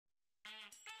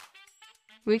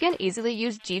we can easily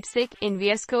use Deepseek in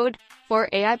VS Code for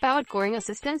AI-powered coding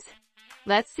assistance.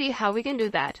 Let's see how we can do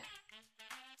that.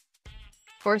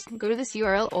 First, go to this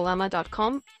URL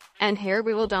ollama.com, and here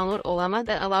we will download Ollama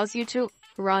that allows you to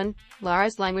run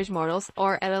large language models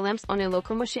or LLMs on a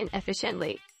local machine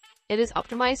efficiently. It is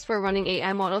optimized for running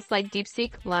AI models like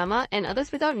Deepseek, Llama, and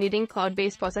others without needing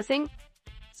cloud-based processing.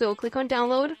 So click on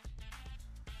download.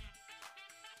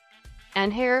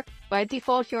 And here, by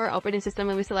default, your operating system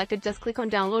will be selected. Just click on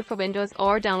download for Windows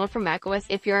or download for macOS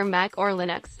if you're Mac or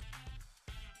Linux.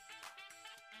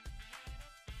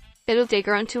 It'll take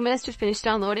around 2 minutes to finish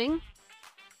downloading.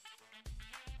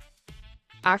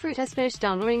 After it has finished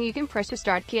downloading, you can press the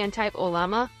start key and type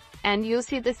Ollama, and you'll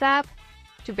see this app.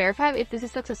 To verify if this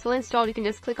is successfully installed, you can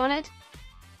just click on it.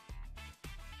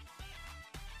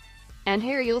 And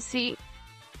here you'll see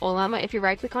Ollama. If you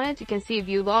right click on it, you can see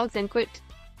view logs and quit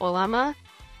Ollama.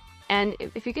 And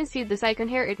if you can see this icon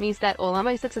here, it means that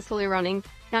Ollama is successfully running.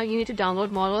 Now you need to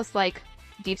download models like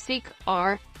Deepseek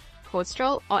or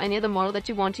Codestrel or any other model that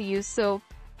you want to use. So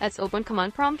let's open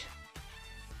command prompt.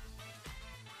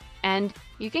 And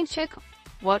you can check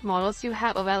what models you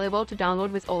have available to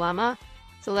download with Ollama.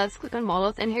 So let's click on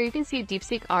models, and here you can see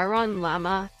Deepseek, R1,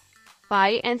 Llama,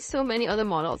 Phi, and so many other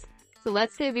models. So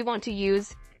let's say we want to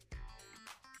use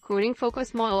coding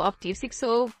focused model of Deepseek,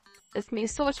 so let me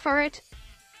search for it.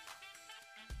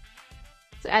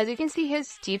 So as you can see, here's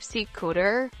Deepseek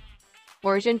Coder,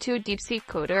 version 2 Deepseek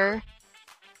Coder,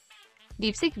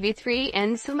 Deepseek V3,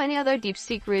 and so many other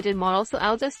Deepseek related models. So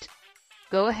I'll just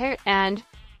go ahead and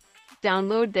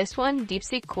download this one,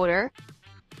 Deepseek Coder.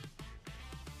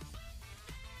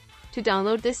 To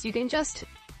download this, you can just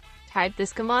type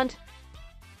this command,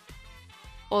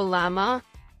 Ollama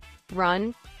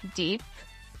run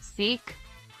Deepseek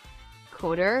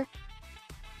Coder,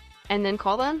 and then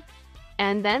colon,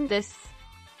 and then this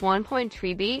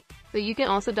 1.3b. So you can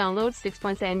also download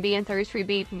 6.7b and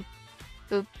 33b.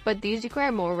 So, but these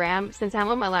require more RAM. Since I'm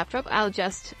on my laptop, I'll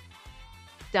just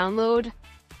download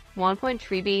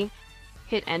 1.3b,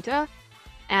 hit enter,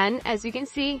 and as you can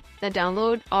see, the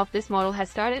download of this model has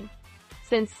started.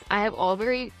 Since I have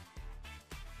already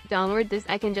downloaded this,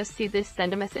 I can just see this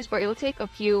send a message, but it will take a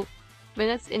few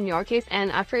minutes in your case,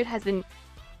 and after it has been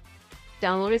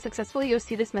downloaded successfully, you'll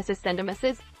see this message, send a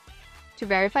message. To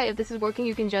verify if this is working,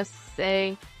 you can just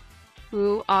say,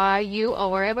 who are you,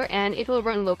 or wherever, and it will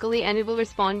run locally and it will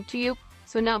respond to you.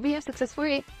 So now we have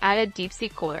successfully added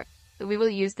Deepseek Coder. So we will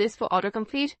use this for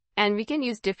autocomplete, and we can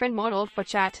use different models for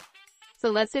chat. So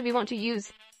let's say we want to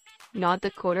use not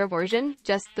the Coder version,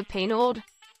 just the plain old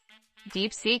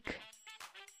Deepseek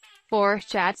for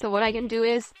chat. So what I can do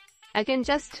is, I can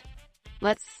just,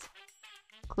 let's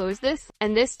close this,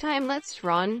 and this time let's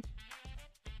run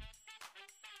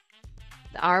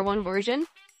the R1 version.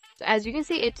 So as you can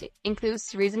see, it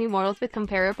includes reasoning models with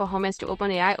comparable performance to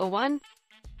OpenAI O1.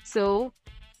 So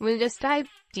we'll just type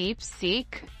Deepseek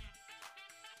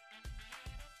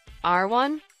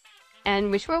R1.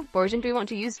 And which version do we want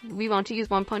to use? We want to use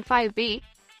 1.5b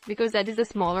because that is the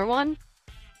smaller one.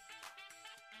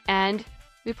 And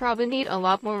we probably need a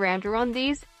lot more RAM to run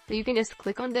these. So you can just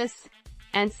click on this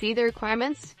and see the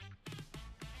requirements.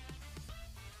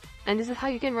 And this is how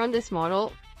you can run this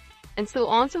model. And so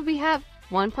on. So we have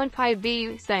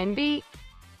 1.5b, sin b,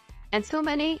 and so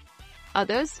many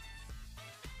others.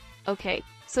 Okay,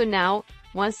 so now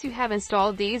once you have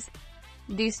installed these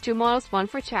two models, one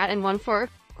for chat and one for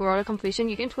auto completion,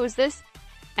 you can close this,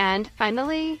 and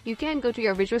finally you can go to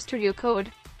your Visual Studio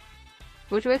Code,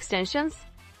 go to extensions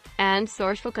and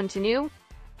search for continue,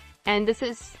 and this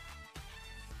is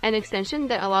an extension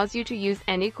that allows you to use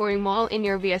any coding model in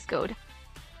your VS Code.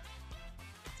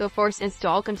 So first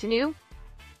install continue,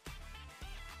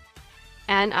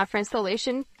 and after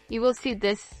installation you will see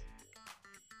this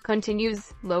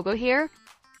continues logo here.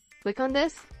 Click on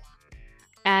this,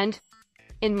 and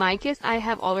in my case I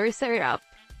have already set it up.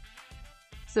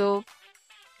 So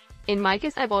in my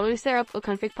case, I've already set up a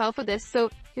config file for this. So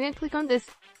you can click on this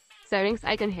settings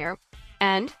icon here,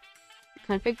 and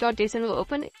config.json will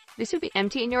open. This should be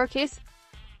empty in your case.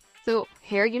 So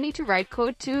here you need to write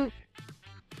code to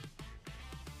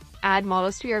add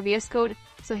models to your VS Code.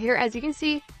 So here, as you can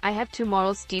see, I have two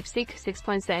models, Deepseek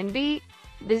 6.7b.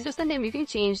 This is just a name. You can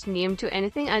change name to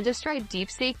anything. I'll just try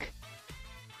Deepseek.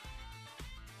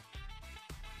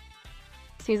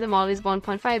 Since the model is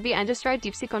 1.5b, I just tried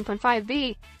Deepseek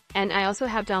 1.5b, and I also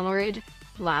have downloaded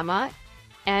Llama,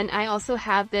 and I also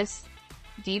have this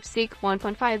Deepseek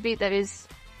 1.5b that is,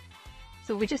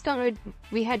 so we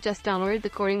had just downloaded the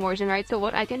coding version, right? So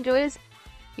what I can do is,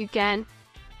 you can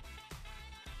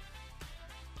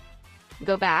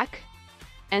go back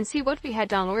and see what we had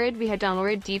downloaded. We had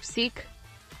downloaded Deepseek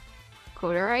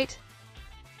Coder, right?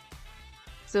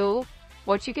 So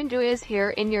what you can do is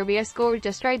here in your VS Code,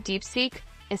 just write Deepseek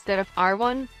instead of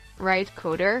R1, write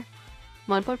Coder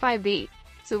 1.5b.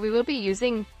 So we will be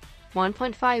using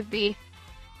 1.5b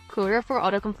Coder for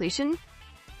auto completion.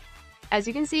 As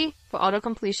you can see, for auto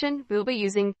completion, we'll be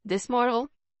using this model,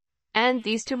 and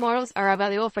these two models are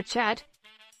available for chat.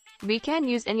 We can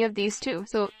use any of these two.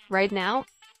 So right now,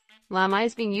 Llama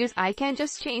is being used. I can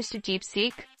just change to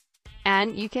Deepseek,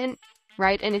 and you can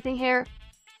write anything here.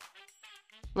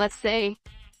 Let's say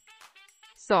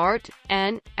sort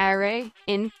an array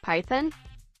in Python.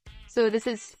 So this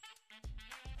will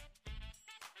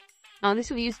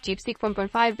use Deepseek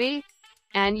 1.5b,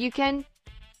 and you can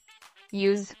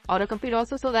use autocomplete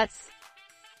also. So let's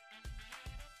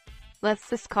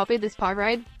just copy this part,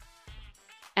 right?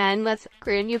 And let's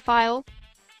create a new file.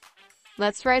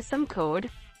 Let's write some code.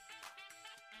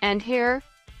 And here,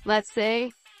 let's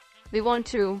say we want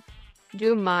to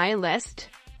do my list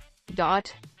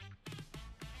dot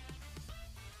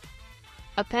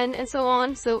append and so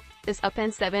on. So this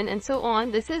append 7 and so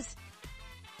on. This is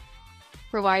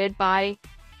provided by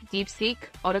Deepseek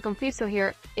autocomplete. So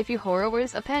here, if you hover over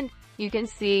this append, you can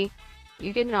see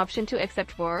you get an option to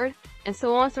accept word and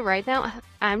so on. So right now,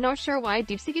 I'm not sure why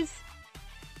Deepseek is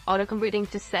autocompleting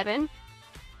to 7.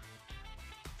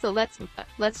 So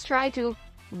let's try to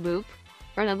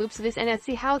run a loop to this, and let's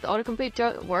see how the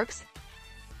autocomplete works.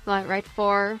 Like right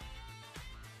for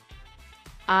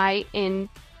I in,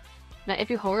 now if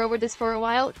you hover over this for a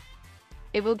while,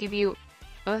 it will give you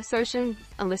a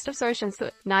list of solutions. So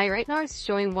right now it's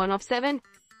showing 1 of 7.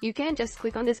 You can just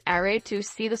click on this array to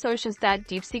see the solutions that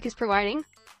Deepseek is providing.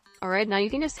 Alright, now you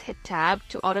can just hit tab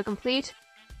to autocomplete.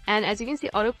 And as you can see,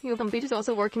 autocomplete is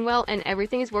also working well, and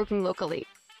everything is working locally.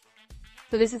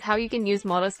 So this is how you can use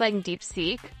models like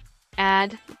Deepseek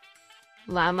and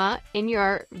Llama in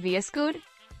your VS Code.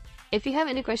 If you have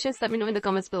any questions, let me know in the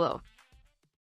comments below.